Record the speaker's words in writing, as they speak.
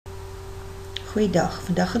Goeiedag,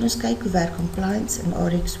 vandag gaan ons kyk hoe werk Complienz en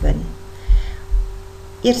RxWin.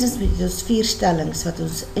 Eerstens met ons 4 stellings wat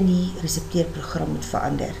ons in die resepteerprogram moet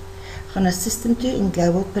verander. Gaan na System toe en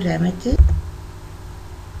Global Parameter.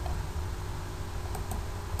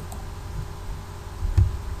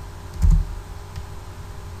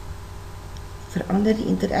 Verander die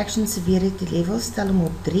Interaction Severity Level, stel hom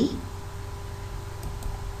op 3.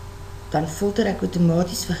 Dan filter ek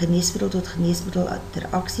outomaties vir geneesmiddel tot geneesmiddel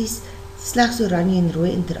interaksies, slegs oranje en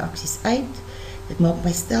rooi interaksies uit. Dit maak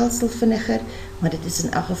my stelsel vinniger, maar dit is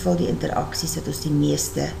in elk geval die interaksies wat ons die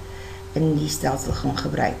meeste in die stelsel gaan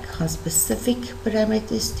gebruik. Gaan specific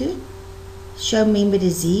parameters toe. Show member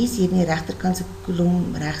disease, hier in die rechterkantse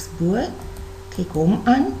kolom rechtsbo. Klik hom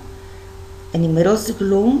aan. In die middelste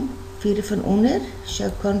kolom, vierde van onder,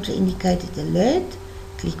 show contraindicated alert.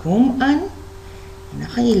 Klik hom aan. En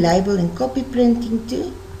dan gaan jy label en copy printing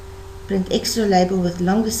toe. Print extra label with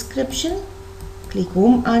long description. Klik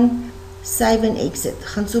hom aan. Save and exit.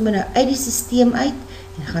 Gaan sommer nou uit die systeem uit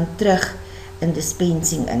en gaan terug in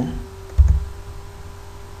dispensing in.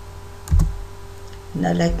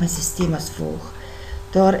 Nou lyk my systeem as volg.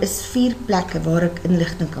 Daar is 4 plekke waar ek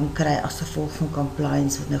inligting kan kry as gevolg van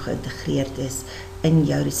Complienz wat nou geïntegreerd is in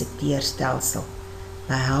jou resepteerstelsel.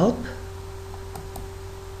 By help.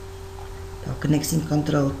 Daar kan ek sien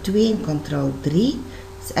Ctrl 2 en Ctrl 3.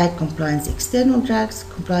 Dis add Complienz external drugs,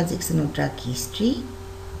 Complienz external drug history.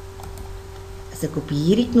 As ek op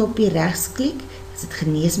hierdie knoppie regs klik, is dit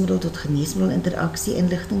geneesmiddel tot geneesmiddel interaksie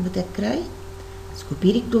inligting wat ek kry. As ek op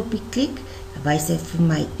hierdie knoppie klik, dan wys hy vir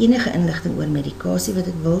my enige inligting oor medikasie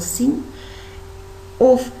wat ek wil sien,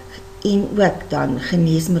 en ook dan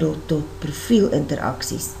geneesmiddel tot profiel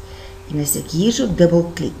interaksies. En as ek hier so dubbel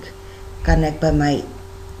klik, kan ek by my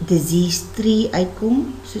disease tree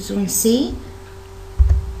uitkom, soos ons sê.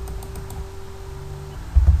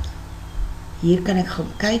 Hier kan ek gaan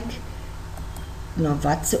kyk na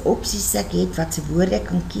watse opsies ek het, watse woorde ek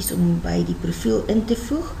kan kies om by die profiel in te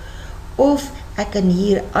voeg, of ek kan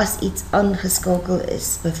hier as iets aangeskakel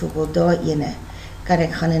is, byvoorbeeld daar ene, kan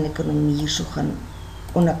ek gaan en ek kan hom hier so gaan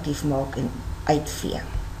onactief maak en uitvee.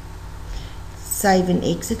 Save en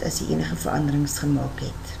exit as jy enige veranderings gemaak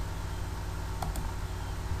het.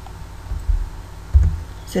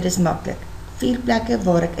 So dis maklik. 4 plekke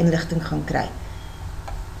waar ek inligting gaan kry.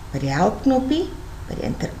 By die help knoppie, by die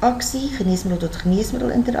interaksie, geneesmiddel tot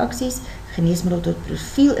geneesmiddel interaksies, geneesmiddel tot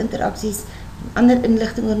profiel interaksies, en ander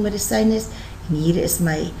inligting oor medisynes, en hier is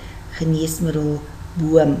my geneesmiddel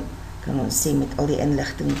boom, kan ons sê met al die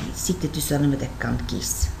inligting, die siektetoestande wat ek kan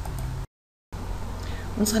kies.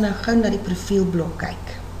 Ons gaan nou gou na die profielblok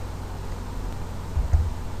kyk.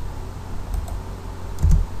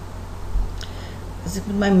 As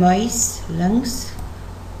ek met my muis links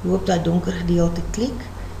op daai donker gedeelte klik,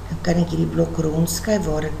 dan kan ek hierdie blok rondskuif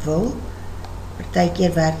waar ek wil.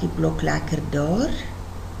 Partykeer werk die blok lekker daar,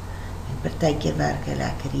 en partykeer werk hy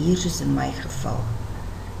lekker hier, soos in my geval.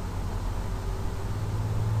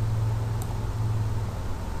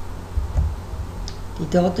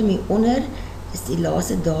 Die datum hieronder is die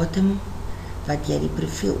laaste datum wat jy die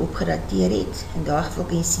profiel opgedateer het. In daai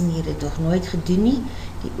geval kan jy sien hier dit nog nooit gedoen nie.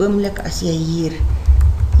 Die oomblik as jy hier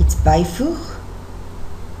iets byvoeg,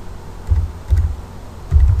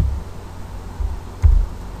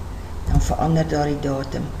 dan verander daar die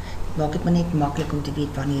datum. Dit maak het maar net maklik om te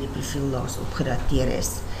weet wanneer die profiel laas opgedateer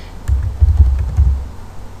is.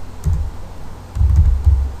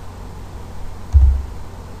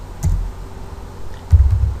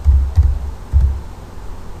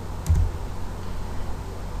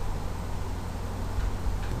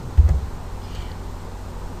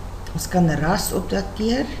 Ons kan ras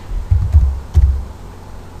opdateer.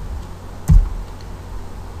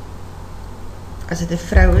 As dit 'n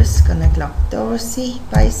vrou is, kan ek laktasie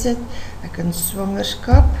bysit. Ek kan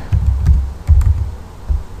swangerskap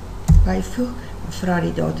byvoeg. En vra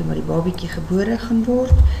die datum waar die babietjie gebore gaan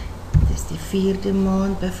word. Dit is die 4de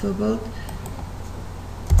maand byvoorbeeld.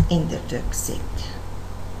 Enter to accept.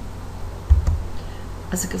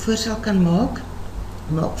 As ek 'n voorstel kan maak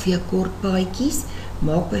vir jou kort paadjies.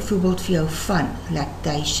 Maak byvoorbeeld vir jou van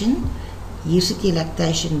lactation. Hier sit jy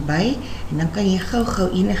lactation by, en dan kan jy gou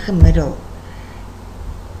enige middel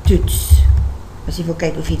toets, as jy wil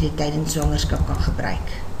kyk of jy dit tydens swangerskap kan gebruik.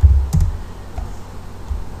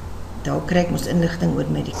 Daar kry ek ons inligting oor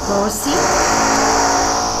medikasie.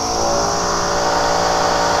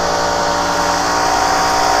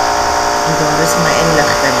 En daar is my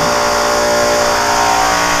inligting.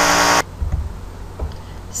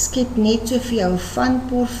 Skep net so vir jou van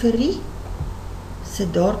porfirie,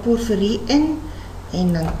 sit daar porfirie in,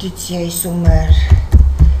 en dan toets jy sommer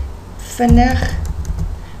vinnig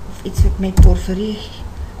of iets wat met porfirie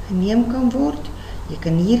geneem kan word. Jy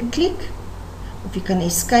kan hier klik of jy kan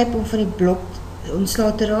escape om van die blok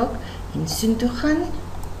ontslae te raak en soontoe gaan.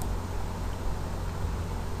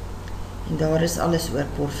 En daar is alles oor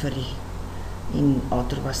porfirie en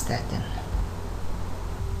atorvastatin.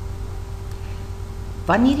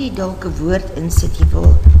 Wanneer jy dalk 'n woord insit, jy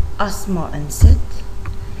wil asma insit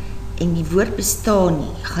en die woord bestaan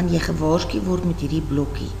nie, gaan jy gewaarsku word met hierdie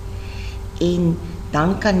blokkie. En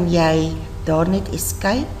dan kan jy daar net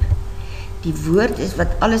escape. Die woord is wat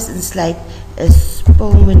alles insluit is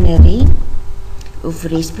pulmonary of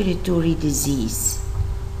respiratory disease.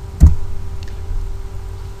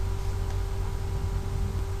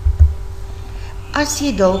 As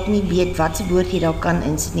jy dalk nie weet wat se woord jy daar kan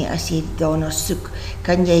insit nie, as jy daarna soek,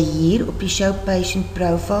 kan jy hier op die show patient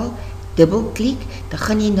profile dubbelklik, dan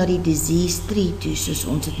gaan jy na die disease tree toe, soos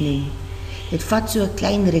ons het noem. Dit vat so 'n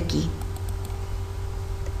klein rukkie.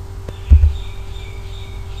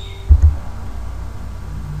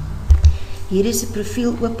 Hier is 'n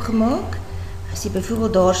profiel oopgemaak. As jy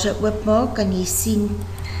byvoorbeeld daar sou oopmaak, kan jy sien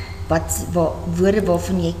woorde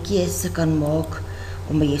waarvan jy keuse kan maak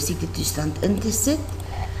om by jou siektetoestand in te sit.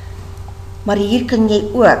 Maar hier kan jy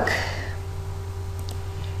ook,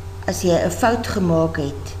 as jy 'n fout gemaak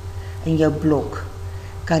het in jou blok,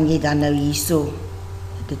 kan jy dan nou hierso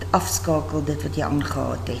dit afskakel, dit wat jy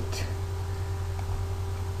aangehad het.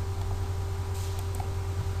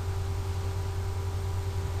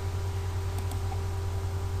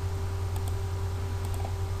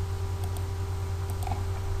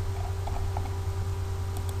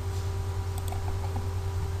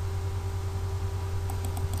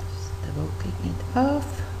 Klik net af.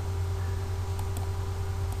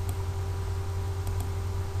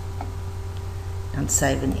 Dan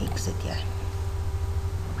save en exit jy.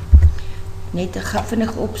 Net 'n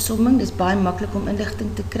vinnige opsomming, dis baie maklik om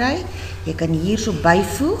inligting te kry. Jy kan hierso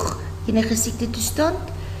byvoeg enige siektetoestand.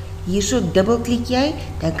 Hierso dubbelklik jy,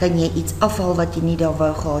 dan kan jy iets afhaal wat jy nie daar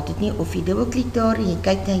wou gehad het nie, of jy dubbelklik daar en jy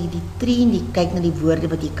kyk na hierdie tree en jy kyk na die woorde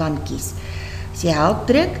wat jy kan kies. As jy help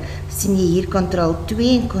druk, sien jy hier Ctrl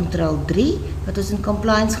 2 en Ctrl 3 wat ons in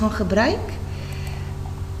Complienz gaan gebruik.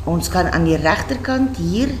 Ons kan aan die regterkant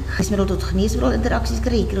hier geneesmiddel tot geneesmiddel interaksies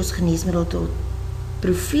kry. Hier kry ons geneesmiddel tot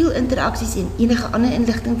profiel interaksies en enige ander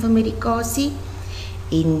inligting van medikasie.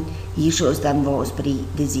 En hierso is dan waar ons by die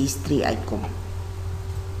disease tree uitkom.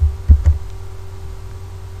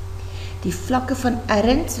 Die vlakke van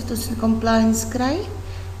erns wat ons in Complienz kry,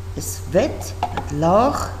 is wit,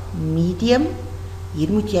 laag, medium. Hier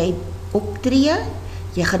moet jy optree.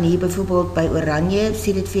 Jy gaan hier byvoorbeeld by oranje,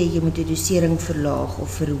 sê dit vir jy moet die dosering verlaag of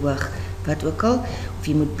verhoog, wat ook al, of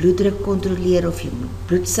jy moet bloeddruk kontroleer, of jy moet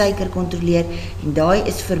bloedsuiker kontroleer, en daai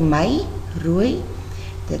is vir my rooi.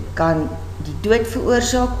 Dit kan die dood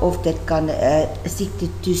veroorsaak, of dit kan 'n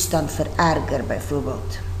siektetoestand vererger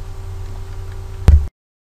byvoorbeeld.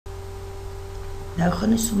 Nou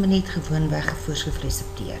gaan ons sommer net gewoonweg 'n voorskrif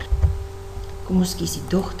resepteer. Kom ons kies die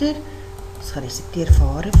dogter, ons gaan resepteer vir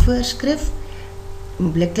haar 'n voorskrif.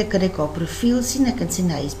 Onmiddellik kan ek haar profiel sien, ek kan sien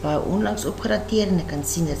hy is baie onlangs opgedateer en ek kan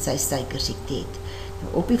sien dat sy suikersiekte het.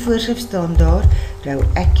 Nou op die voorskrif staan daar, rou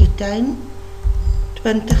Accutane,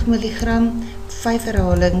 20 mg, 5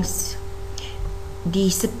 herhalings. Die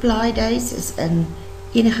supply days is in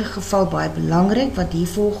enige geval baie belangrik, want hier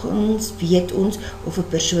volgens weet ons of 'n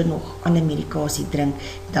persoon nog ander medikasie drink,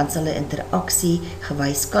 dan sal 'n interaksie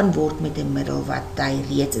gewys kan word met 'n middel wat hy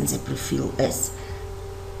reeds in sy profiel is.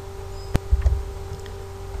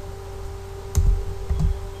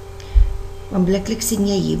 Onmiddellik sien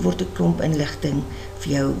jy, hier word 'n klomp inligting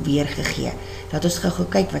vir jou weergegee. Laat ons gou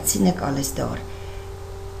kyk, wat sien ek alles daar?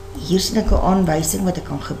 Hier sien ek 'n aanwysing wat ek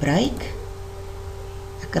kan gebruik.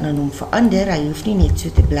 Ek kan hom verander, hy hoef nie net so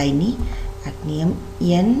te bly nie. Ek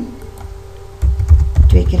neem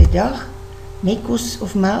 2 keer 'n dag, met kos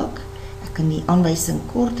of melk. Ek kan die aanwysing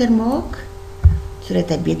korter maak, sodat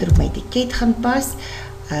hy beter op my etiket gaan pas.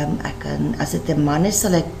 Ek kan, as dit 'n man is,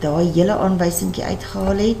 sal ek daai hele aanwysingkie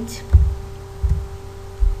uitgehaal het.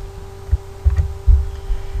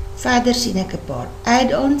 Verder sien ek 'n paar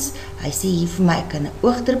add-ons. Hy sê hier vir my, ek kan 'n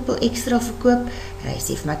oogdruppel ekstra verkoop. En hy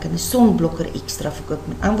sê vir my, ek kan 'n sonblokker ekstra verkoop.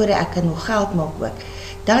 Met ander woorde, ek kan nog geld maak ook.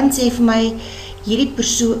 Dan sê vir my,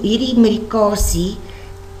 hierdie medikasie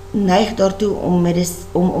neig daartoe om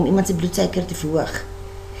iemand se bloedsuiker te verhoog.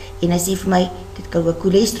 En hy sê vir my, dit kan ook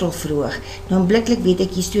cholesterol verhoog. Nou onmiddellik weet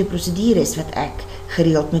ek, hier's 2 prosedures wat ek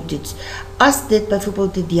gereeld moet toets. As dit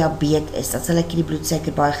byvoorbeeld 'n diabetes is, dan sal ek die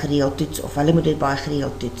bloedsuiker baie gereeld toets, of hulle moet dit baie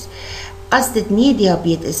gereeld toets. As dit nie 'n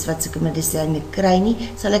diabetes is wat sulke medisyne kry nie,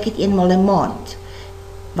 sal ek dit eenmaal 'n maand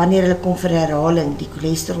wanneer hulle kom vir herhaling, die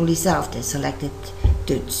cholesterol dieselfde, sal ek dit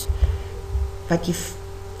toets. Wat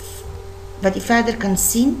jy verder kan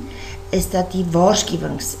sien, is dat die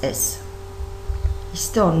waarskuwings is. Hier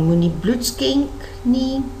staan, moenie bloed skenk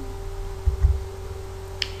nie,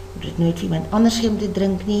 moet dit nooit vir iemand anders gee om te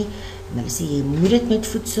drink nie, en hulle sê, jy moet dit met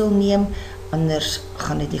voedsel neem, anders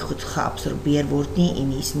gaan dit nie goed geabsorbeer word nie,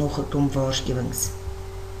 en hier is nog 'n klomp waarskuwings.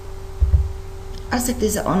 As ek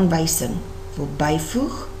dis 'n aanwysing wil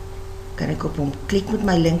byvoeg, kan ek op hom klik met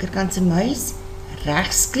my linkerkant se muis,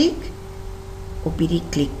 regsklik, op hierdie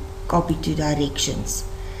klik, copy to directions.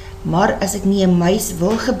 Maar as ek nie 'n muis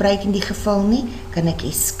wil gebruik in die geval nie, kan ek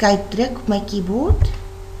escape druk op my keyboard.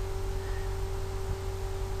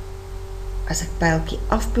 As ek pyltjie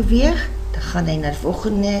afbeweeg, dan gaan hy na die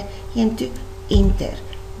volgende een toe, enter.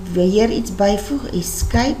 Weer iets byvoeg,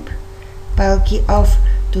 escape, pyltjie af,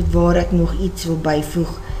 tot waar ek nog iets wil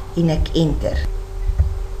byvoeg, en ek enter.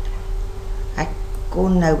 Ek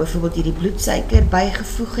kon nou byvoorbeeld hierdie bloedsuiker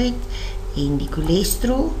bygevoeg het, en die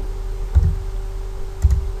cholesterol.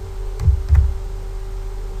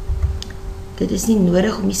 Dit is nie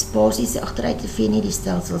nodig om die spasies agteruit te vee nie, die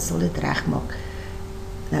stelsel sal dit regmaak.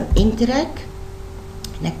 Nou enter ek,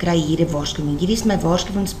 en ek kry hier 'n waarskuwing. Hierdie is my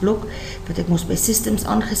waarskuwingsblok, wat ek mos by systems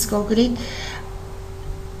aangeskakel het.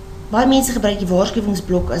 Baie mense gebruik die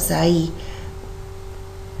waarskuwingsblok as hy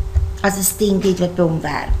assistent het wat by hom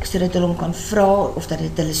werk, sodat hulle hom kan vra of dat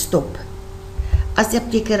dit hulle stop. As die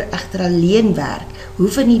apteker egter alleen werk,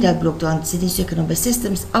 hoef hy nie dat blok te sit nie, so jy kan hom by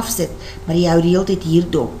systems afsit, maar jy hou die hele tyd hier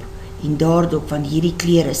dop, en daar dop, want hierdie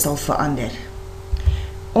kleure sal verander.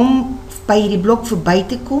 Om by hierdie blok verby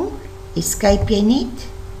te kom, escape jy net.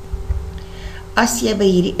 As jy by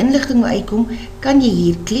hierdie inligting uitkom, kan jy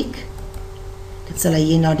hier klik, dan sal hy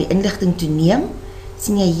jy na die inligting toe neem,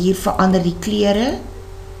 sien jy hier verander die kleure,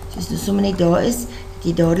 soos nou sommer net daar is, dat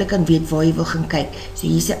jy dadelik kan weet waar jy wil gaan kyk. So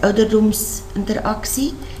hier is 'n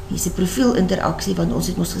ouderdomsinteraksie, hier is 'n profielinteraksie, want ons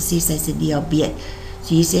het ons gesê sy is 'n diabetes.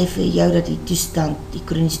 So hier sê vir jou dat die toestand, die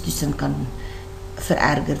kroniese toestand kan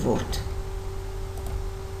vererger word.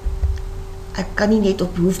 Ek kan nie net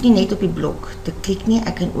hoef nie net op die blok te klik nie,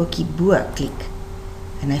 ek kan ook hierbo klik.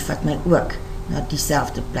 En hy vat my ook na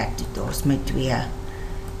dieselfde plek toe, daar is my 2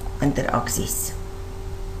 interaksies.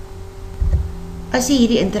 As jy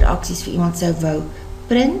hierdie interaksies vir iemand sou wou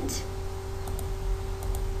print,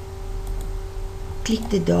 klik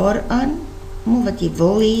dit daar aan, wat jy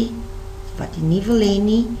wil hê, wat jy nie wil hê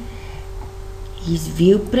nie. Hier is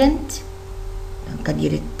view print, dan kan jy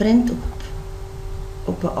dit print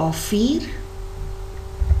op 'n A4.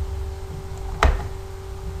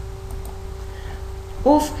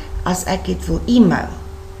 Of as ek dit wil e-mail,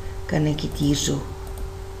 kan ek dit hierso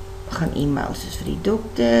gaan e-mail, soos vir die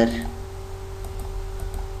dokter.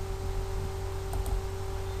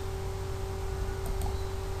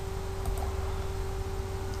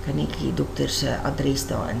 Kan ek die dokter se adres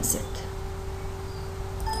daar insit.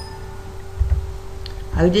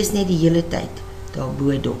 Hou dus net die hele tyd daar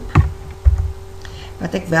bo dop.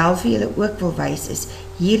 Wat ek wel vir julle ook wil wys is,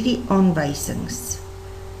 hierdie aanwysings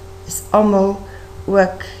is almal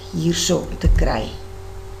ook hierso te kry.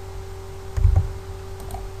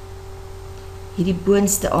 Hierdie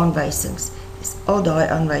boonste aanwysings is al daai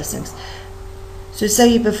aanwysings. So sou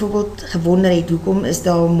jy byvoorbeeld gewonder het, hoekom is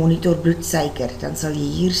daar 'n monitor bloedsuiker, dan sal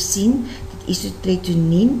jy hier sien, dat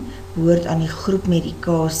isotretinoin behoort aan die groep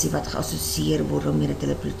medikasie wat geassosieer word waarmee dit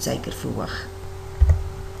hulle bloedsuiker verhoog.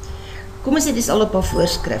 Kom ons sê, dit is al op haar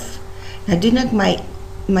voorskrif. Nou doen ek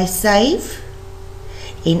my save,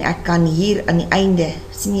 en ek kan hier aan die einde,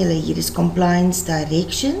 sien julle, hier is Complienz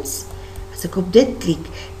directions. As ek op dit klik,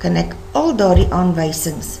 kan ek al daardie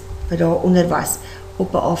aanwysings wat daar onder was,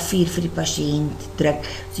 op 'n A4 vir die pasiënt druk.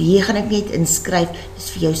 So hier gaan ek net inskryf, dis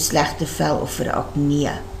vir jou slegte vel of vir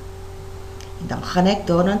akne. En dan gaan ek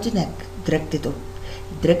daarna toe en ek druk dit op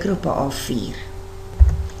die drukker op 'n A4.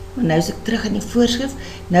 Maar nou is ek terug in die voorskrif,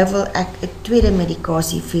 nou wil ek 'n tweede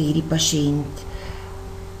medikasie vir hierdie pasiënt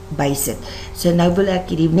bysit. So nou wil ek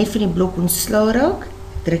hierdie net van die blok ontsla raak,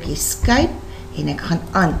 druk escape en ek gaan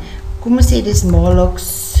aan. Kom ons sê dis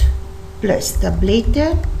Malox plus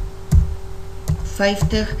tablette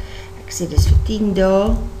 50, ek sê dis vir 10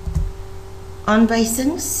 dae,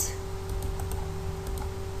 aanwysings,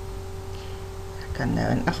 ek kan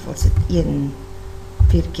nou in geval sit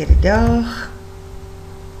 4 keer 'n dag,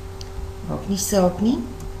 maak nie saak nie,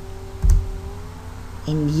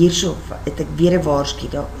 en hierso het ek weer 'n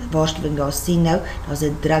waarskuwing daar sien nou, daar is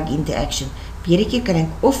 'n drug interaction, weer 'n keer kan ek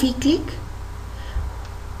of hier klik,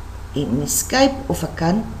 en escape, of ek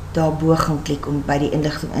kan daarbo gaan klik om by die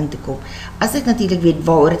inligting in te kom. As ek natuurlik weet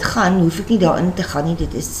waaroor dit gaan, hoef ek nie daarin te gaan nie,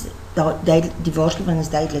 dit is, die waarskuwing is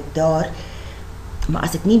duidelik daar, maar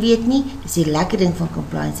as ek nie weet nie, dis die lekker ding van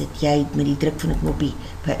Complienz, dat jy met die druk van die knoppie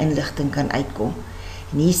by inligting kan uitkom.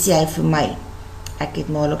 En hier sê hy vir my, ek het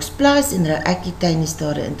Malox Plus, en ek het tydens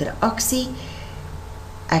daar 'n interaksie,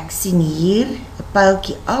 ek sien hier 'n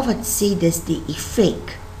pyltjie af wat sê dis die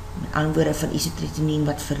effek, met antwoorde van isotretinoin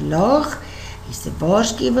wat verlaag, hier is 'n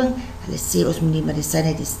waarskuwing, hulle sê ons moet die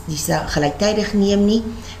medisyne die gelyktydig neem nie,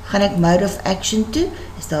 gaan ek mode of action toe,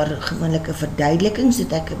 is daar gewoonlik 'n verduideliking,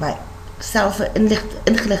 sodat ek my self 'n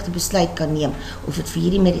ingeligte besluit kan neem, of dit vir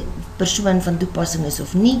hierdie persoon van toepassing is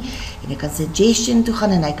of nie, en ek kan suggestion toe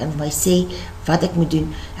gaan, en hy kan vir my sê, wat ek moet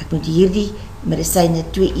doen, ek moet hierdie medisyne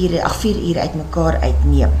 4 ure uit mekaar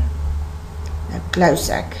uitneem. Nou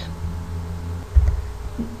close ek.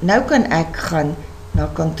 Nou kan ek gaan na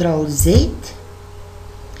Ctrl Z,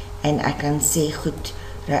 en ek kan sê, goed,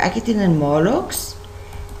 nou ek het in 'n Malox,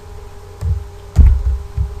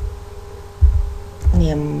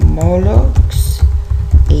 Malox,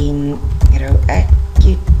 en nou ek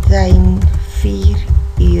het 4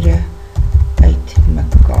 ure uit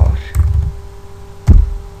mekaar.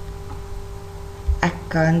 Ek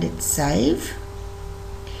kan dit save.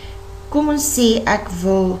 Kom ons sê ek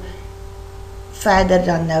wil verder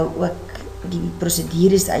dan nou ook die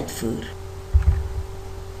prosedures uitvoer.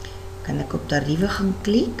 Kan ek op tariewe gaan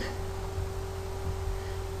klik.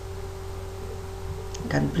 Ek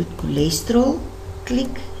kan bloedcholesterol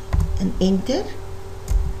klik en enter.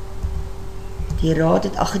 Die raad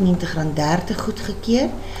het R98.30 goedgekeur,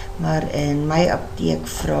 maar in my apteek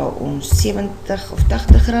vra ons R70 of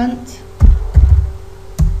R80.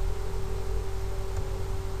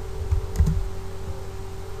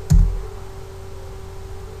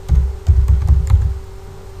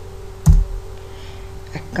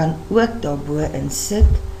 Ek kan ook daarbo insit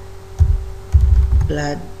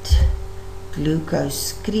blood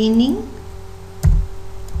glucose screening.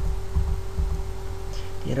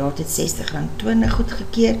 Die raad het R60.20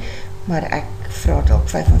 goedgekeur, maar ek vra dalk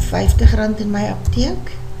R55 in my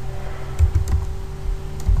apteek.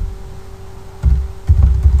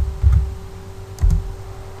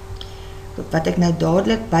 Wat ek nou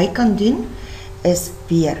dadelik by kan doen, is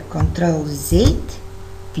weer Ctrl Z,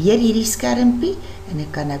 weer hierdie skermpie, en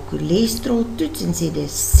ek kan nou cholesterol toets en sê dit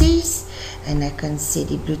is 6, en ek kan sê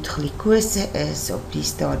die bloedglikose is op die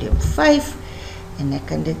stadium 5, en ek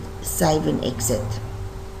kan dit save en exit.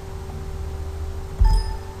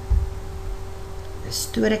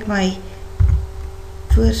 Stoor ek my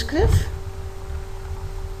voorskrif.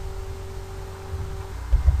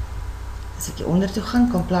 As ek hieronder toe gaan,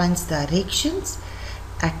 Compliance Directions,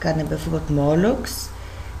 ek kan byvoorbeeld Malox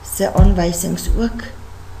se aanwysings ook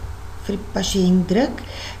vir die pasiënt druk.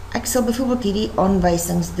 Ek sal byvoorbeeld hierdie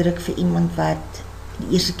aanwysings druk vir iemand wat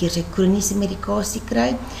die eerste keer sy kroniese medikasie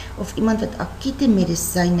kry, of iemand wat akute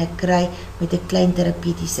medisyne kry met 'n klein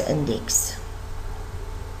terapeutiese indeks.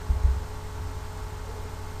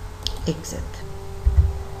 Exit.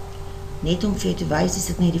 Net om vir jou te wys, as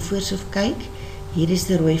ek na die voorskrif kyk, hier is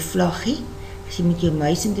die rooi vlaggie. As jy met jou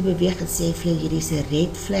muis in te beweeg, dan sê vir jou, hier is 'n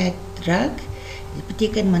red flag drug. Dit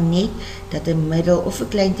beteken maar net dat 'n middel of 'n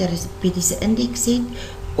klein terapeutiese indeks het,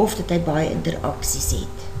 of dat hy baie interaksies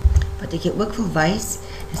het. Wat ek jou ook wil wys,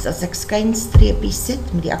 is as ek skynstreepies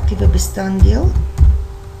sit met die aktiewe bestanddeel,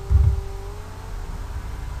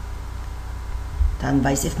 dan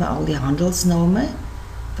wys hy vir my al die handelsname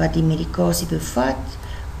wat die medikasie bevat.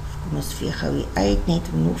 Kom ons veeg gou hier uit, net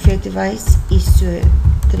om nog vir te wys,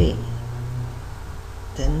 isotretinoin,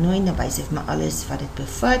 dan wys hy vir my alles wat dit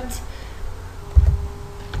bevat.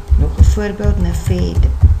 Nog 'n voorbeeld,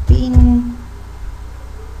 nifedipine,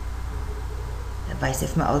 dan wys hy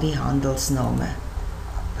vir my al die handelsname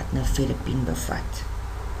wat nifedipine bevat.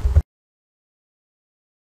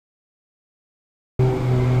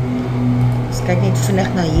 Ons kyk net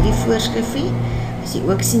vinnig na hierdie voorskrifie. As jy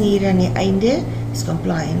ook sien hier aan die einde, is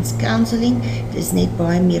Compliance Counseling, dit is net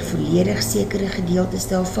baie meer volledig sekere gedeeltes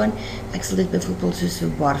daarvan. Ek sal dit byvoorbeeld soos vir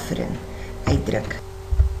warfarin uitdruk.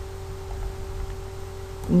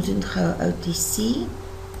 Kom ons doen gou OTC.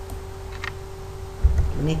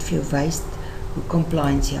 Ek wil net vir jou wys hoe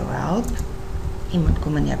Compliance jou help. Iemand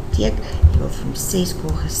kom in die apteek, jy wil vir hom 6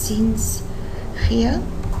 kolgesiens gee.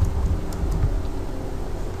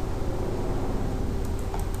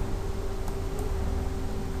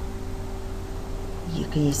 Hier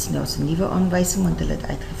kan jy sien, daar is 'n nuwe aanwysing, want hulle het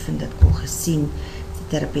uitgevind dat kolgesien die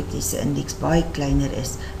terapeutiese indeks baie kleiner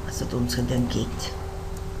is as wat ons gedink het.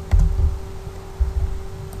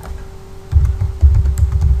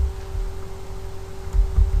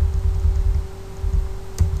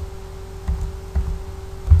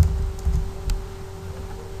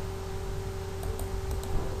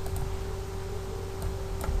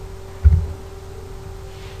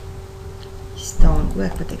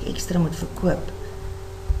 ook wat ek ekstra moet verkoop.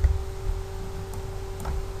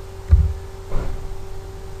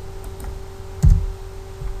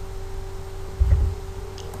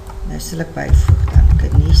 Nou sal ek byvoeg dan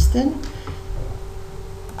Geniesten,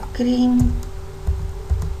 cream,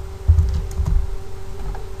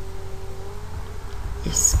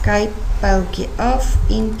 escape pijltjie af,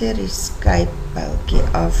 enter, escape pijltjie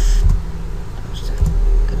af, ek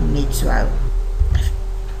kan hom net so hou.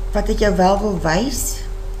 Wat ek jou wel wil wys,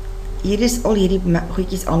 hier is al hierdie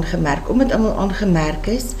goedjies aangemerk, omdat het allemaal aangemerk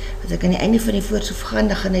is, as ek aan die einde van die voorshoef gaan,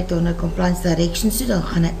 dan gaan ek daar na Complienz Directions toe, dan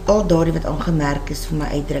gaan ek al daardie wat aangemerk is vir my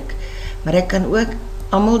uitdruk, maar ek kan ook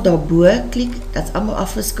allemaal daarbo klik, dat is allemaal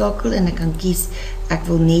afgeskakel, en ek kan kies, ek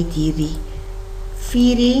wil net hierdie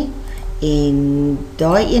 4 hê, en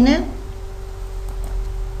daai ene,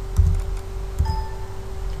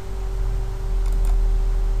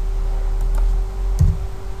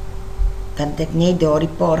 dan het ek net daar die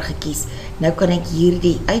paar gekies. Nou kan ek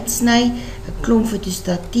hierdie uitsny, 'n klomp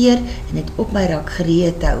fotostateer en dit op my rak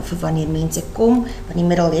gereed hou vir wanneer mense kom, want die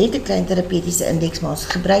middel het 'n klein terapeutiese indeks, maar ons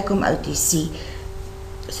gebruik om OTC,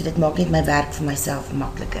 so dit maak net my werk vir myself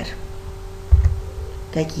makliker.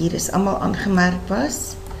 Kyk, hier is allemaal aangemerk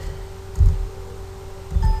was.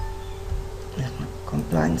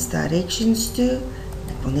 Complienz Directions toe,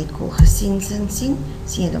 ek wil net gesien,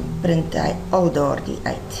 sien, dan print hy al daardie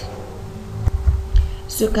uit.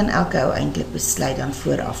 So kan elke ou eintlik besluit dan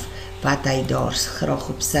vooraf, wat hy daar graag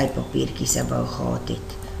op sy papiertjie sou wou gehad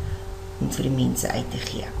het, om vir die mense uit te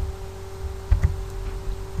gee.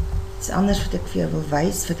 Iets anders wat ek vir jou wil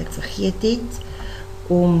wys, wat ek vergeet het,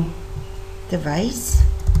 om te wys,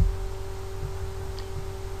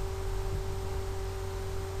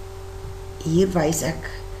 hier wys ek,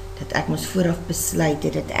 dat ek moes vooraf besluit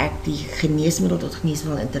het, dat ek die geneesmiddel tot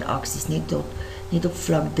geneesmiddel interaksies, net op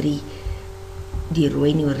vlak 3, die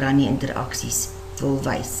rooi en oranje interaksies wil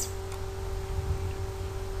wys.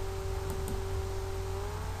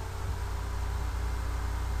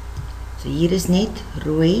 So hier is net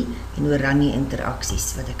rooi en oranje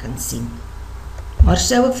interaksies wat ek kan sien. Maar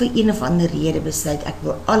sou ek vir een of ander rede besluit, ek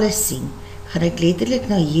wil alles sien, gaan ek letterlik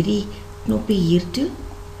na hierdie knoppie hier toe,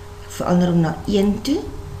 verander hom na 1 toe,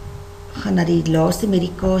 gaan na die laaste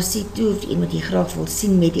medikasie toe, of die een wat jy graag wil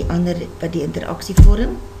sien met die ander wat die interaksie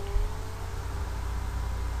vorm.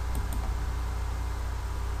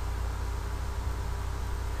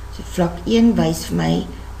 So vlak 1 wys vir my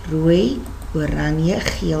rooi, oranje,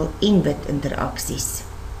 geel en wit interaksies.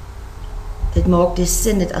 Dit maak dus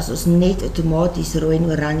sin dat as ons net outomaties rooi en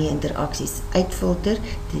oranje interaksies uitfilter,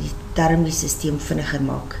 dit die darm die systeem vinniger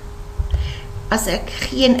maak. As ek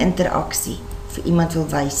geen interaksie vir iemand wil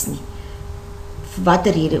wys nie, vir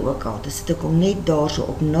watter rede ook al, dan sit ek hom net daar so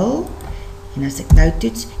op 0, en as ek nou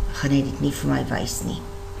toets, dan gaan hy dit nie vir my wys nie.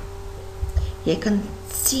 Jy kan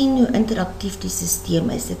sien hoe interaktief die systeem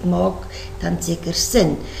is, dit maak dan seker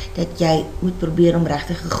sin, dat jy moet probeer om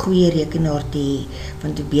regtig 'n goeie rekenaar te hê,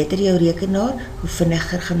 want hoe beter jou rekenaar, hoe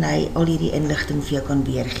vinniger gaan hy al hierdie inligting vir jou kan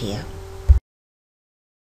weergee.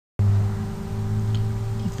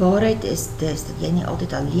 Die waarheid is dus, dat jy nie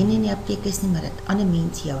altyd alleen in die apteek is nie, maar dat ander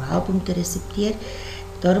mense jou help om te resepteer.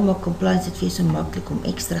 Daarom maak Complienz dit vir jou so maklik om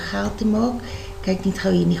ekstra geld te maak. Kyk net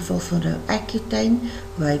gou hier in die geval van jou Accutane,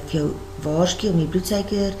 hoe hy vir jou waarsku om die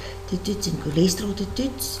bloedsuiker te toets en cholesterol te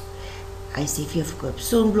toets. Hy sê vir jou verkoop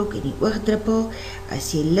sonblok en die oogdruppel.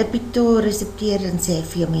 As jy Lipitor resepteer, dan sê hy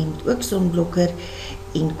vir jou, maar jy moet ook sonblokker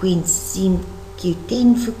en coenzym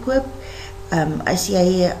Q10 verkoop. As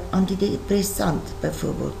jy antidepressant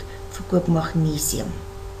byvoorbeeld, verkoop magnesium.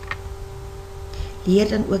 Leer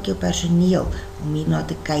dan ook jou personeel om hierna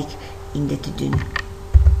te kyk en dit te doen.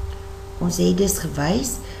 Ons het dus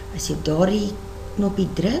gewys, as jy op daardie knoppie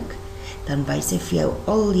druk, dan wys hy vir jou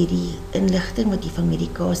al hierdie inligting wat jy van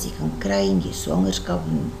medikasie kan kry, en jou swangerskap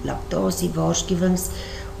en laktasie, waarskuwings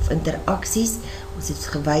of interaksies. Ons het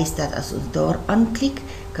gewys dat as ons daar aanklik,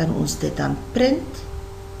 kan ons dit dan print,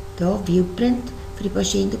 daar viewprint vir die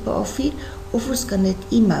patiënt op 'n A4, of ons kan dit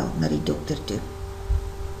e-mail na die dokter toe.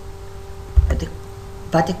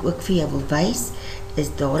 Wat ek ook vir jou wil wys, is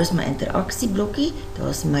daar is my interaksieblokkie, daar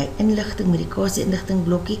is my inligting, medikasie inligting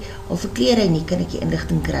blokkie, al verkleer hy nie, kan ek die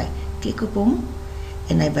inligting kry. Klik op hom,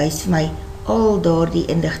 en hy wys vir my al daardie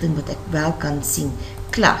inligting wat ek wel kan sien.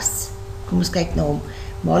 Klas, kom ons kyk na hom.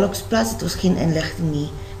 Maalox Plus het ons geen inligting nie,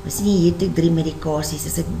 maar sien jy hier het ek 3 medikasies,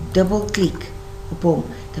 as ek dubbel klik op hom,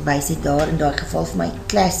 dan wys hy daar in daai geval vir my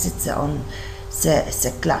klas sit sy aan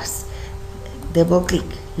sy klas. Dubbel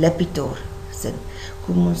klik, Lipitor, sin.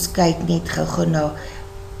 Kom ons kyk net gou na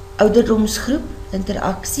ouderdomsgroep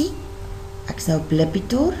interaksie. Ek is nou op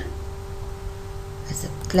Lipitor. As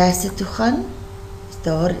ek klasse toe gaan, is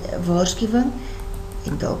daar 'n waarskuwing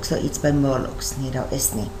en dalk sal iets by Maalox, nee, daar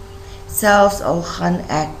is nie. Selfs al gaan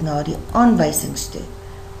ek na die aanwysings toe.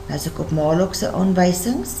 Nou as ek op Maalox se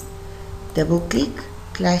aanwysings, dubbelklik,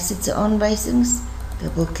 klasse se aanwysings,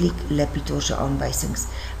 dubbelklik, Lipitor se aanwysings.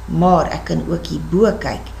 Maar ek kan ook hierbo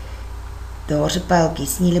kyk. Daar's 'n pyltjie,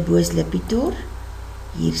 sien julle bo is Lipitor.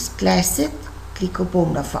 Hier's klasse, klik op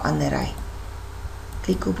hom, dan verander hy.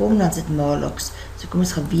 Klik op hom, dan sit Maalox. So kom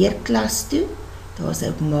ons gaan weer klas toe. Daar is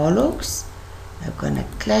ook Maalox. Nou kan ek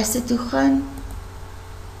klasse toe gaan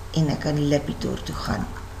en ek kan Lipitor toe gaan.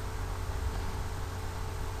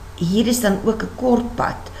 Hier is dan ook 'n kort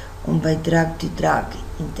pad om by drug-to-drug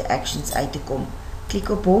interactions uit te kom. Klik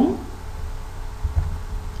op hom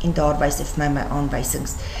en daar wys hy vir my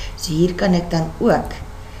aanwysings. So hier kan ek dan ook,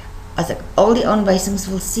 as ek al die aanwysings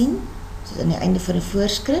wil sien, soos aan die einde van 'n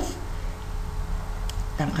voorskrif,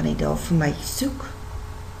 dan gaan hy daar vir my soek.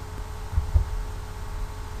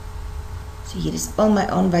 So hier is al my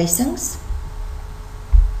aanwysings.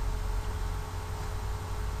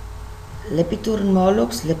 Lipitor en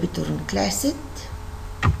Maalox, Lipitor en Classic.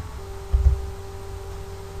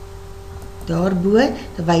 Daarbo,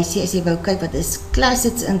 dan wys jy as jy wou kyk wat is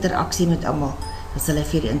Classic se interaksie met almal. Dan sal hy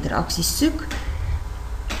vir die interaksie soek.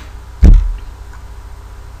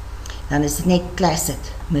 Dan is dit net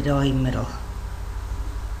Classic met daai middel.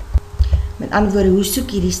 Met ander woorde, hoe soek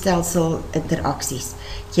jy die stelsel interaksies?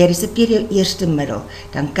 Jy resepeer jou eerste middel,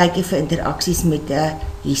 dan kyk jy vir interaksies met 'n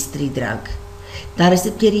history drug. Dan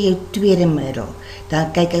resepeer jy jou tweede middel,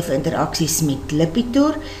 dan kyk jy vir interaksies met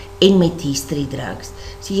Lipitor en met history drugs.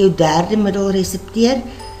 As jy jou derde middel resepeer,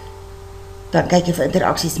 dan kyk jy vir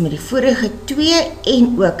interaksies met die vorige twee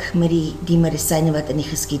en ook met die medisyne wat in die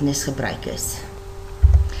geskiedenis gebruik is.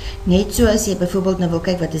 Net so as jy byvoorbeeld nou wil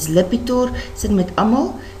kyk wat is Lipitor, sit met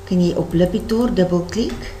almal, kan jy op Lipitor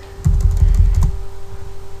dubbelklik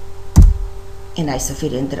en hy sal vir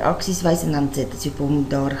die interaksies wys en dan sit as jy op hom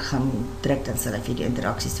daar gaan druk, dan sal hy vir die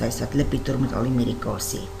interaksies wys wat Lipitor met al die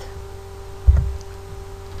medikasie het.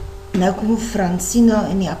 Nou kom Francina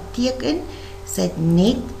in die apteek in, sy het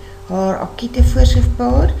net haar akute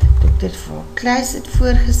voorskrifbaar, dokter vir Klaas het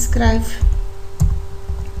voorgeskryf.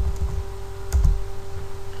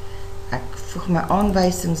 Ek voeg my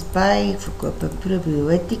aanwysings by, verkoop 'n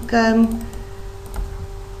probiotikum,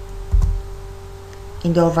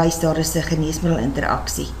 en daar wys daar is 'n geneesmiddel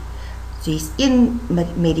interaksie. So hier's een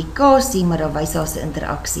medikasie, maar daar wys daar 'n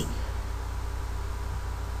interaksie.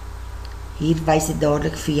 Hier wys dit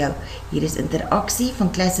dadelik vir jou. Hier is interaksie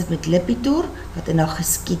van Classic met Lipitor, wat in haar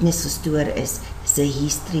geskiedenis gestoor is. Dis 'n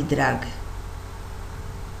history drug.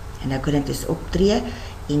 En nou kan ek dus optree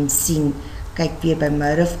en sien, kyk weer by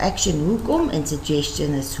mode of action hoekom en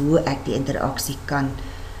suggestion is hoe ek die interaksie kan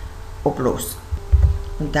oplos.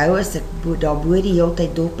 Onthou as ek daarbo die hele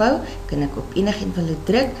tyd dophou, kan ek op enigiemand van hulle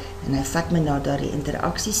druk en hy vat my na daardie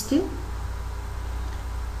interaksies toe.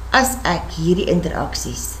 As ek hierdie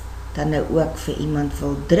interaksies dan nou ook vir iemand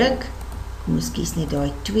wil druk, kom ons kies net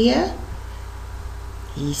daai 2.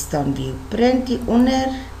 Hier staan view print hieronder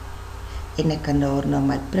en ek kan daar na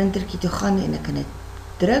my printertjie toe gaan en ek kan dit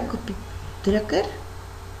druk op die drukker.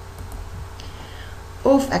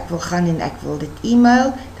 Of ek wil gaan en ek wil dit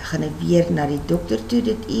e-mail, dan gaan ek weer na die dokter toe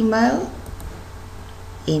dit e-mail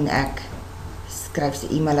en ek skryf sy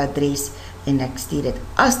e-mailadres en ek stuur dit.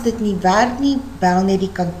 As dit nie werk nie, bel net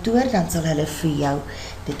die kantoor, dan sal hulle vir jou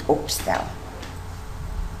dit opstel.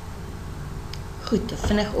 Goed, 'n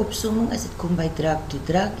vinnige opsomming as dit kom by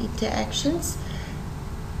drug-to-drug interactions.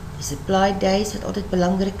 Die supply days wat altyd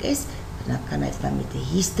belangrik is, dan kan hy vir my met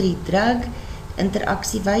 'n history drug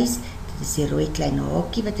interaksie wys. Dit is die rooi klein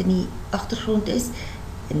hakie wat in die agtergrond is.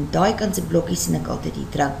 En daai kant se blokkie sien ek altyd die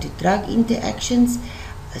drug-to-drug interactions.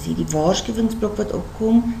 As hier die waarskuwingsblok wat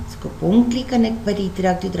opkom, as ek op hom klik, kan ek by die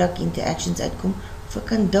drug-to-drug interactions uitkom, of ek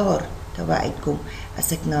kan daarby uitkom.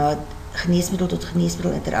 As ek na geneesmiddel tot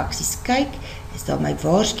geneesmiddel interaksies kyk, is daar my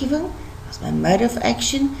waarskuwing, as my mode of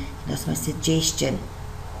action, en as my suggestion.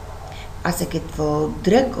 As ek dit wil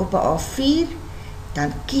druk op 'n A4,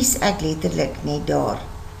 dan kies ek letterlik net daar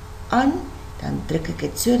aan, dan druk ek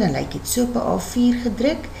dit so, dan lyk dit so op 'n A4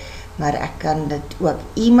 gedruk, maar ek kan dit ook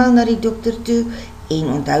e-mail na die dokter toe, en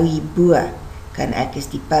onthou hierbo, kan ek is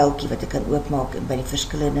die pyltjie wat ek kan oopmaak en by die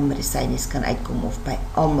verskillende medisyne kan uitkom of by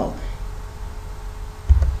almal.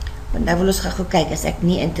 Want nou wil ons gou kyk, as ek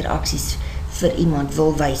nie interaksies vir iemand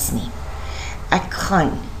wil wys nie. Ek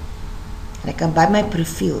gaan, en ek kan by my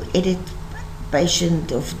profiel, edit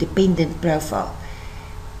patient of dependent profile,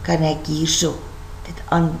 kan ek hierso dit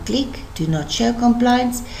aanklik, do not show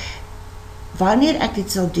compliance, wanneer ek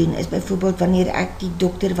dit sal doen, is byvoorbeeld wanneer ek die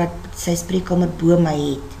dokter wat sy spreekkamer bo my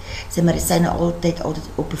het, sy medisyne altyd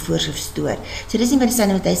op 'n voorskrif stoor. So dis nie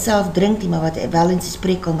medisyne wat hy self drink nie, maar wat hy wel in sy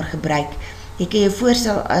spreekkamer gebruik. Jy kan jou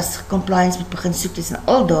voorstel as Complienz moet begin soek tussen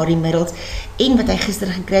al daardie middels en wat hy gister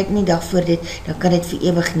gekry het en die dag voor dit, dan kan dit vir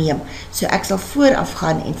ewig neem. So ek sal vooraf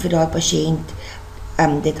gaan en vir daai pasiënt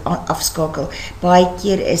dit afskakel. Baie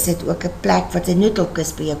keer is dit ook 'n plek wat sy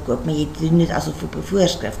noodhulpkis by jou koop, maar jy doen dit asof op 'n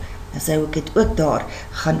voorskrif. Dan sou ek dit ook daar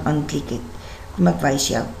gaan aanklik het. Kom ek wys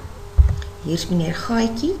jou. Hier is meneer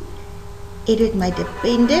Gaaitjie, edit my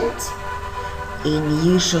dependent, en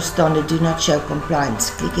hier staan die do not show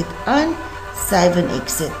compliance. Klik dit aan, save and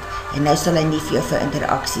exit, en nou sal hy nie vir jou vir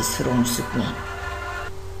interaksies vir hom soek nie.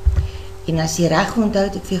 En as jy reg onthou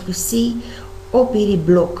het ek vir jou gesê, op hierdie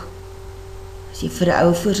blok, as jy vir 'n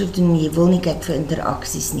ou voorskrif doen, jy wil nie kyk vir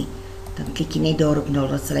interaksies nie, dan klik jy net daarop na,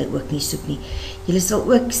 dat sal hy ook nie soek nie. Jy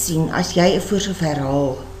sal ook sien, as jy 'n voorskrif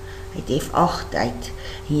herhaal, uit F8 uit,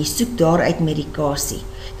 en jy soek daaruit medikasie,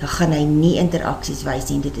 dan gaan hy nie interaksies wys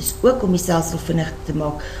nie. Dit is ook om die stelsel vinnig te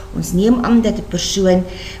maak. Ons neem aan dat 'n persoon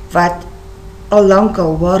wat al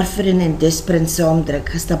lankal warfarin en disprin saamdruk,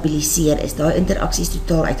 gestabiliseer is, daai interaksies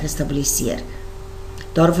totaal uitgestabiliseer.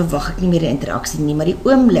 Daar verwag ek nie meer 'n interaksie nie, maar die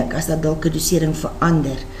oomblik as dat dalk 'n dosering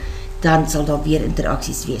verander, dan sal daar weer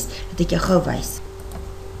interaksies wees. Dat ek jou gou wys.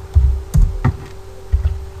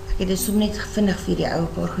 Ek het dus net vinnig vir die ou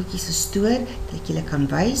paar goedjies gestoor, dat ek julle kan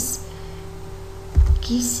wys.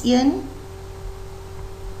 Kies een.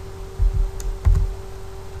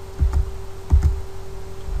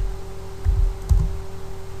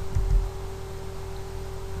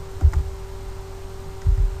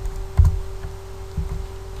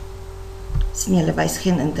 Sien julle wys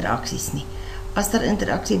geen interaksies nie. As daar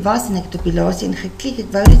interaksie was en ek het op die laaste een geklik,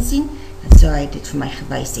 ek wou dit sien, dan sou hy dit vir my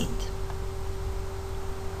gewys het.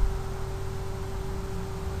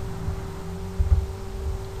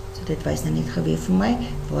 So dit wys nou net geweer vir my,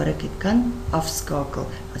 waar ek dit kan afskakel,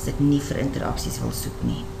 as ek nie vir interaksies wil soek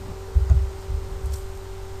nie.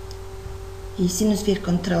 Hier sien ons weer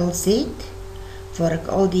Ctrl+Z, waar ek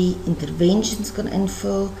al die interventions kan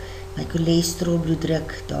invul, my cholesterol,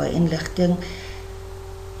 bloeddruk, daai inligting.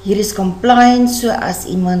 Hier is Complienz, so as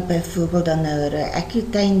iemand byvoorbeeld dan nou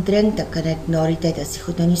Accutane drink, dan kan ek na die tyd, as die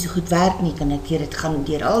goed nou nie so goed werk nie, kan ek dit gaan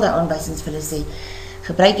deur al die aanwysings vir hulle sê,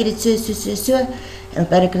 gebruik jy dit so, en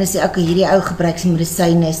by kan ek sê, ok, hierdie ou gebruik sy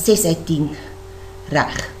medisyne 6 uit 10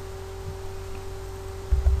 reg.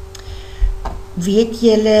 Weet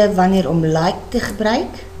julle wanneer om like te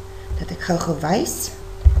gebruik? Dat ek gou wys.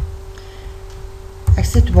 Ek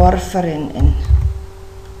sit warfarin in.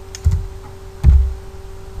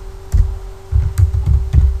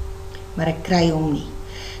 Maar ek kry hom nie.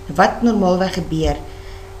 Wat normaalweg gebeur,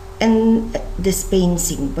 in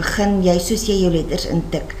dispensing, begin jy, soos jy jou letters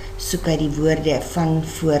intik, soek hy die woorde van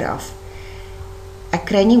vooraf. Ek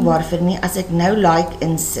kry nie warfarin nie, as ek nou like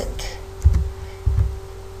insit,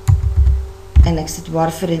 en ek sit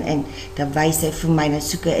warfarin in, dan wys hy vir my, dan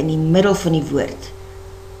soek hy in die middel van die woord,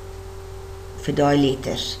 vir daai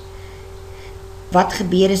letters. Wat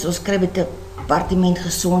gebeur is, ons kry met departement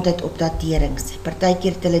gesondheid opdaterings.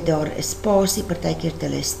 Partykeer het hulle daar 'n spasie, partykeer het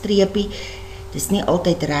hulle 'n streepie. Dis nie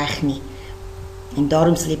altyd reg nie. En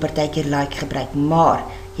daarom sal jy partykeer like gebruik. Maar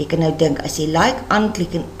jy kan nou dink, as jy like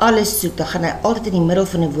aanklik en alles soek, dan gaan hy altyd in die middel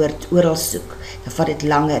van 'n woord oral soek. Dan vat dit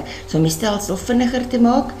langer. So om die stelsel vinniger te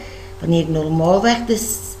maak, wanneer jy normaalweg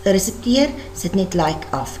resepteer, sit net like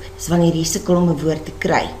af. Dis wanneer jy sukkel om 'n woord te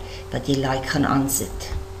kry, wat jy like gaan aansit.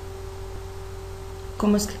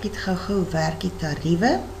 Kom ons kyk dit gou werk die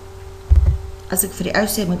tariewe. As ek vir die ou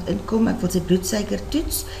sê moet inkom, ek wil sy bloedsuiker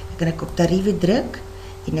toets, dan kan ek op tariewe druk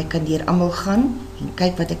en ek kan deur almal gaan en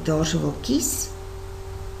kyk wat ek daarso wil kies.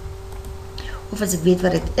 Of as ek weet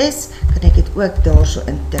wat dit is, kan ek dit ook daarso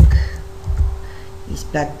intik. Hier is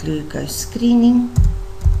blood glucose screening.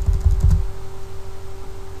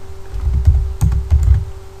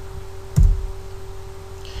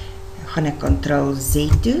 Dan gaan ek Ctrl+Z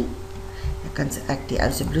toe. Dan kan ek die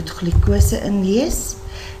ou se bloedglikose inlees.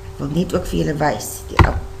 Ek wil net ook vir julle wys. Die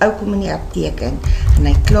ou kom in die apteek in en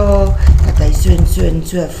hy kla dat hy so en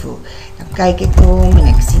so voel. Dan kyk ek na hom en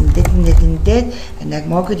ek sien dit en dit en dit en ek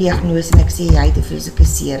maak 'n diagnose en ek sê hy het 'n vreeslike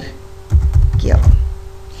seer keel.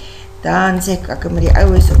 Dan sê ek met die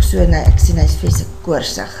ou is ook so en ek sien hy's vreeslik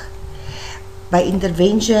koorsig. By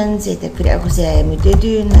interventions het ek vir die ou gesê hy moet dit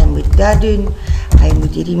doen, hy moet dat doen, hy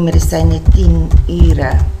moet hierdie medisyne 10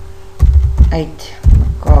 ure uit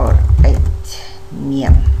mekaar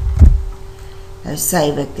uitneem. Nou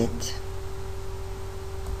save ek dit.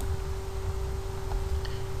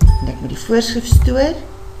 En ek moet die voorskrif stoor.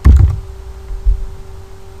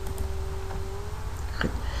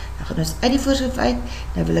 ons uit die voorskrif uit,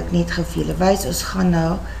 nou wil ek net gou vir julle wys, ons gaan na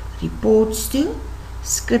reports toe,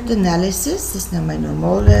 script analysis, dis nou my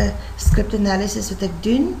normale script analysis wat ek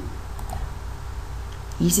doen.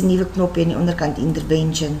 Hier is 'n nuwe knopjie aan die onderkant,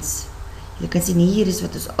 interventions. Julle kan sien hier is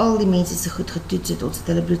wat ons al die mense se goed getoets het, ons het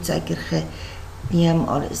hulle bloedsuiker geneem,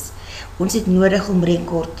 alles. Ons het nodig om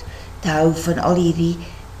rekord te hou van al hierdie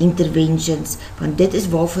interventions, want dit is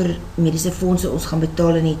waarvoor mediese fondse ons gaan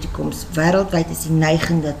betaal in die toekoms. Wêreldwyd is die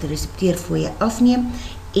neiging dat die resepteerfooie afneem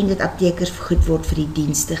en dat aptekers vergoed word vir die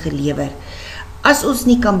dienste gelewer. As ons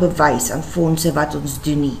nie kan bewys aan fondse wat ons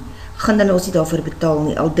doen nie, gaan hulle ons nie daarvoor betaal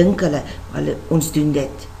nie, al dink hulle ons doen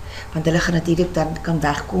dit. Want hulle gaan natuurlik dan kan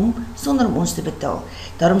wegkom sonder om ons te betaal.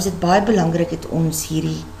 Daarom is dit baie belangrik dat ons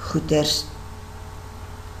hierdie goeders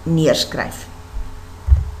neerskryf.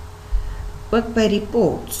 Ook by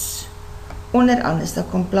reports, onderaan is daar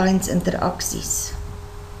compliance interaksies.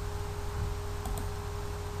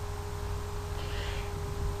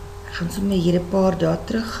 Ek gaan sommer hier 'n paar dae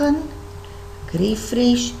terug gaan, ek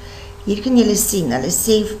refresh. Hier kan julle sien, hulle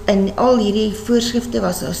sê in al hierdie voorskrifte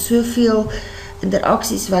was daar soveel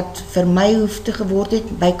interaksies wat vir my hoefte geword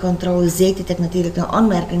het. By Ctrl Z het ek natuurlik nou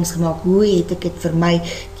aanmerkings gemaak, hoe het ek dit vir my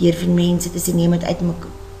deur vir mense te sê, neem het uit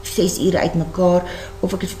 6 ure uit mekaar,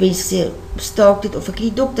 of ek het vir mense gesê, staak dit, of ek het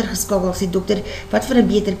die dokter geskakel, gesê, dokter, wat vir 'n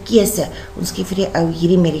beter keuse, ons gee vir die ou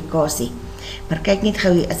hierdie medikasie. Maar kyk net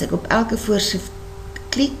gou hier, as ek op elke voorskrif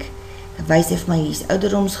klik, dan wys hy vir my, hier is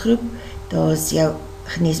ouderdomsgroep, daar is jou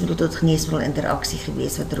geneesmiddel tot geneesmiddel interaksie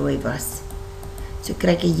gewees wat rooi was. So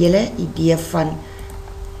kry ek 'n hele idee van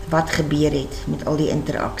wat gebeur het met al die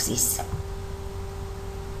interaksies.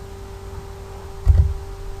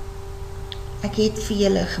 Ek het vir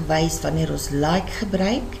julle gewys wanneer ons like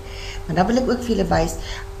gebruik, maar dan wil ek ook vir julle wys,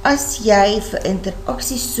 as jy vir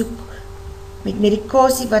interaksies soek met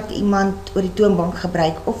medikasie wat iemand oor die toonbank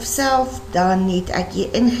gebruik, of self, dan het ek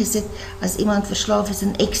hier ingesit as iemand verslaaf is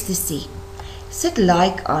aan ecstasy. Sit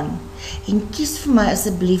like aan en kies vir my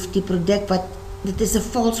asseblief die produk wat, dit is 'n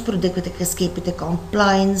vals produk wat ek geskep het, 'n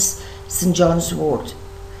Complienz St. John's Wort,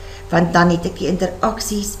 want dan het ek die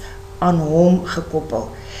interaksies aan hom gekoppel.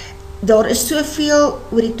 Daar is soveel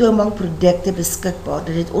oor die toonbank produkte beskikbaar,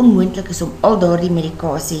 dat dit onmoontlik is om al daardie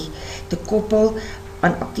medikasie te koppel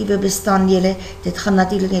aan aktiewe bestanddele. Dit gaan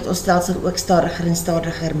natuurlik net ons stelsel ook stadiger en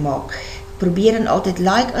stadiger maak. Probeer dan altyd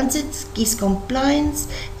like aansit, kies Complienz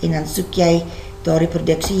en dan soek jy daardie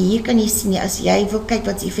produk. So hier kan jy sien, as jy wil kyk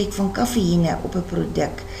wat is die effek van kafeïne op 'n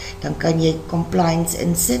produk, dan kan jy Complienz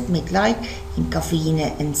insit met like en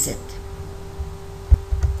kafeïne insit.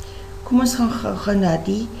 Kom ons gaan gou na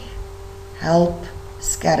die help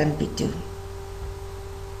skermpie toe.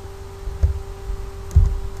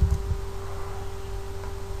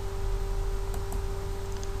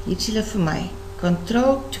 Hier sien julle vir my,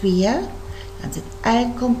 Ctrl 2, dan sit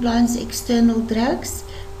add compliance external drugs,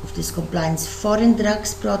 of dis compliance foreign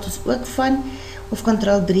drugs praat ons ook van, of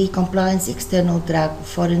Ctrl 3, compliance external drug, of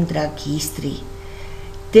foreign drug history.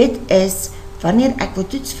 Dit is wanneer ek wil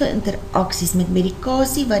toets vir interaksies met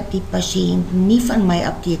medikasie wat die pasiënt nie van my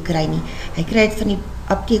apteek kry nie. Hy kry dit van die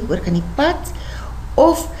apteek oor kan die pad,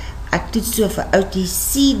 of ek toets so vir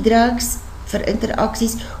OTC drugs vir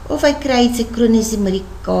interaksies, of hy kry sy kroniese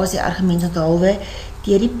medikasie argument onthalwe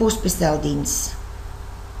deur die posbesteldiens.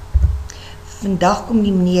 Vandag kom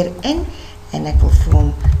die meneer in en ek wil vir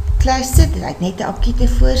hom klaar sit, hy het net 'n akute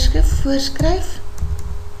voorskryf.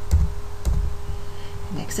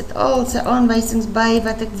 En ek sit al sy aanwysings by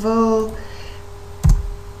wat ek wil.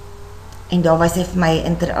 En daar was hy vir my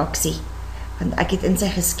interaksie, want ek het in sy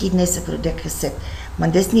geskiedenis 'n produk gesit,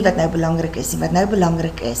 maar dis nie wat nou belangrik is nie. Wat nou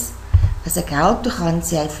belangrik is, as ek help toe gaan,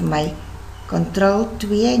 sê hy vir my Ctrl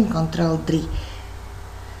 2 en Ctrl 3.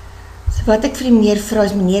 So wat ek vir die meneer vra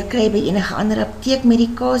is, meneer kry by enige ander apteek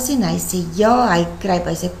medikasie, en hy sê ja, hy kry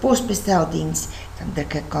by sy posbesteldiens. Dan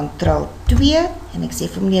druk ek Ctrl 2 en ek sê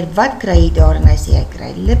vir meneer, wat kry hy daar? En hy sê hy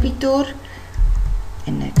kry Lipitor,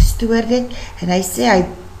 en ek stoor dit, en hy sê hy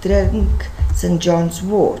drink St. John's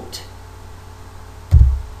Wort.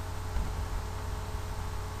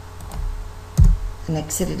 En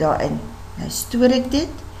ek sit dit daarin. Nou stoor ek dit,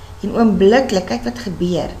 en oombliklik, kyk wat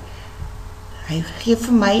gebeur. Hy gee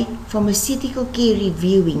vir my Pharmaceutical Care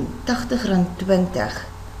Reviewing, R80.20,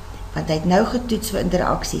 want hy het nou getoets vir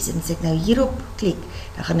interaksies, en as ek nou hierop klik,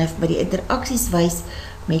 dan gaan hy vir my die interaksies wys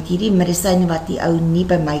met hierdie medisyne wat die ou nie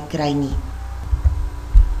by my kry nie.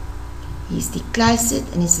 Hier is die Classed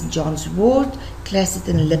en die St. John's Wort, Classed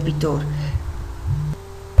en Lipitor.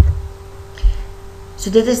 So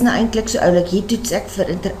dit is nou eintlik so oulik. Hier toets ek vir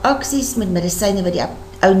interaksies met medisyne wat die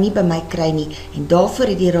ou nie by my kry nie. En daarvoor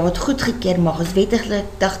het die raad goedgekeur, mag ons wettiglik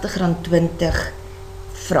R80.20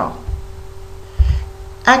 vra.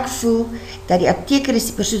 Ek voel dat die apteker is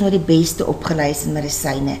die persoon wat die beste opgelei is in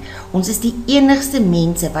medisyne. Ons is die enigste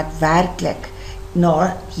mense wat werklik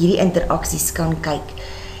na hierdie interaksies kan kyk.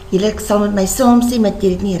 Julle sal met my saamstem dat jy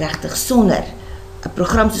dit nie regtig sonder 'n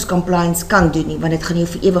program soos Complienz kan doen nie, want dit gaan jou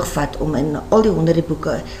vir ewig vat om in al die honderde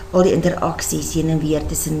boeke, al die interaksies heen en weer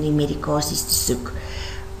tussen die medikasies te soek.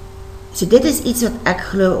 So dit is iets wat ek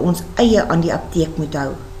glo ons eie aan die apteek moet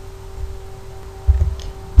hou.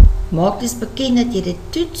 Maak dus bekend dat jy dit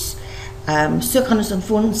toets, so kan ons aan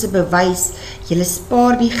fondse bewys, jy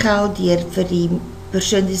spaar nie geld deur vir die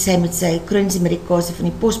persoon die sy met sy kroniese medikasie van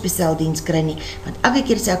die posbesteldiens kry nie, want elke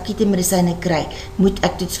keer sy akute medisyne kry, moet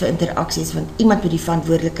ek toets vir interaksies, want iemand moet die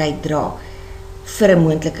verantwoordelikheid dra vir 'n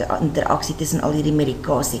moontlike interaksie tussen al hierdie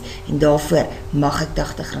medikasie, en daarvoor mag ek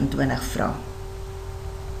R80.20 vra.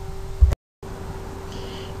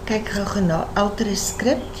 Kyk gou na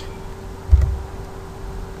ultrascript.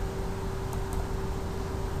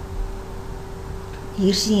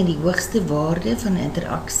 Hier sien jy die hoogste waarde van 'n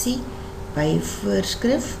interaksie by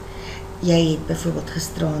voorskrif. Jy het byvoorbeeld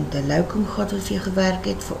gisteraand 'n loukom gehad wat vir jou gewerk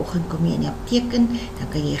het, vanoggend kom jy in die apteek in, dan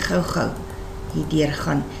kan jy gou-gou hier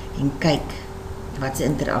deurgaan en kyk wat se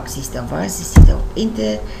interaksies daar was. Jy sit op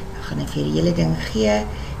enter, dan gaan hy vir die hele ding gee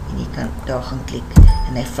en jy kan daar gaan klik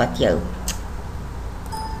en hy vat jou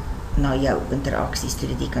na jou interaksies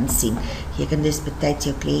sodat jy kan sien. Jy kan dus betyds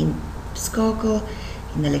jou kliënt skakel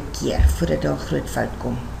en hulle keer voordat daar groot fout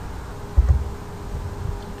kom.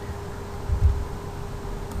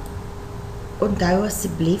 Onthou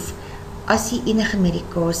asseblief, as jy enige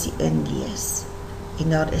medikasie inlees en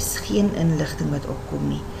daar is geen inligting wat opkom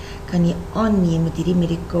nie, kan jy aanneem dat hierdie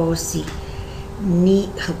medikasie nie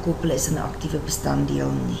gekoppel is aan 'n aktiewe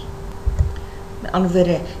bestanddeel nie. Met ander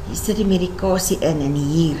woorde, jy sit die medikasie in en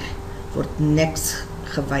hier word niks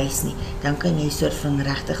gewys nie, dan kan jy soort van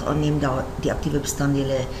regtig aanneem dat die aktiewe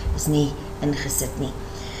bestanddele is nie ingesit nie.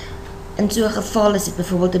 In so 'n geval as dit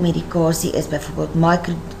byvoorbeeld 'n medikasie is, byvoorbeeld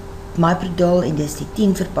Myprodol en dis die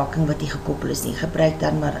 10 verpakking wat nie gekoppel is nie, gebruik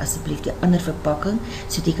dan maar asseblief die ander verpakking,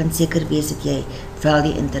 sodat jy kan seker wees dat jy wel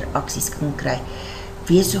die interaksies kan kry.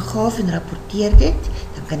 Wees so gaaf en rapporteer dit,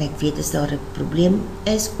 dan kan ek weet as daar 'n probleem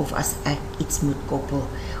is, of as ek iets moet koppel,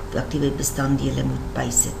 of aktiewe bestanddele moet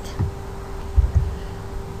bysit.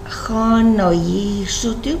 Gaan nou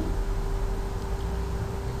hierso toe,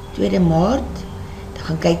 2 Maart, dan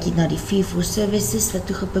gaan kyk jy na die fee for services wat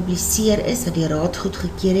toe gepubliseer is, wat die raad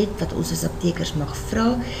goedgekeur het, wat ons as aptekers mag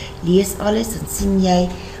vra, lees alles, dan sien jy,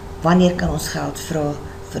 wanneer kan ons geld vra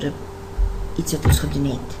vir iets wat ons gedoen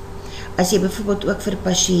het. As jy byvoorbeeld ook vir 'n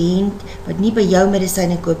pasiënt, wat nie by jou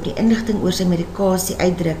medisyne koop nie, inligting oor sy medikasie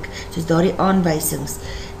uitdruk, soos daardie aanwysings,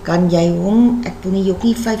 kan jy hom, ek wil nie ook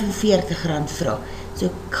nie R45 vra, so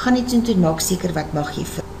gaan net so toe maak seker wat mag jy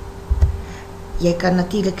vir. Jy kan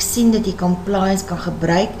natuurlik sien dat jy Complienz kan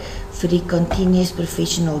gebruik vir die Continuous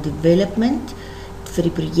Professional Development, vir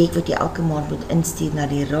die projek wat jy elke maand moet instuur na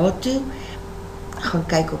die raad toe. Gaan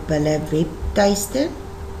kyk op hulle webtuiste.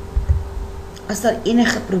 As daar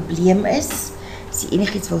enige probleem is, as jy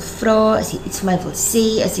enigiets wil vra, as jy iets vir my wil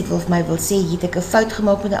sê, as jy vir my wil sê, hier het ek 'n fout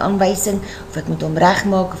gemaak met 'n aanwysing, of ek moet hom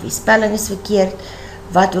regmaak, of die spelling is verkeerd,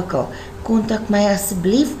 wat ook al, kontak my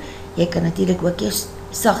asseblief. Jy kan natuurlik ook jou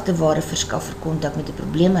sagte ware verskaffer kontak met 'n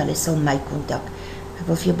probleem, hulle sal my kontak. Ek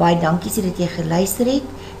wil vir jou baie dankie sê dat jy geluister het,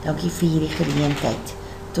 dankie vir hierdie geleentheid.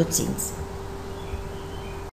 Totsiens.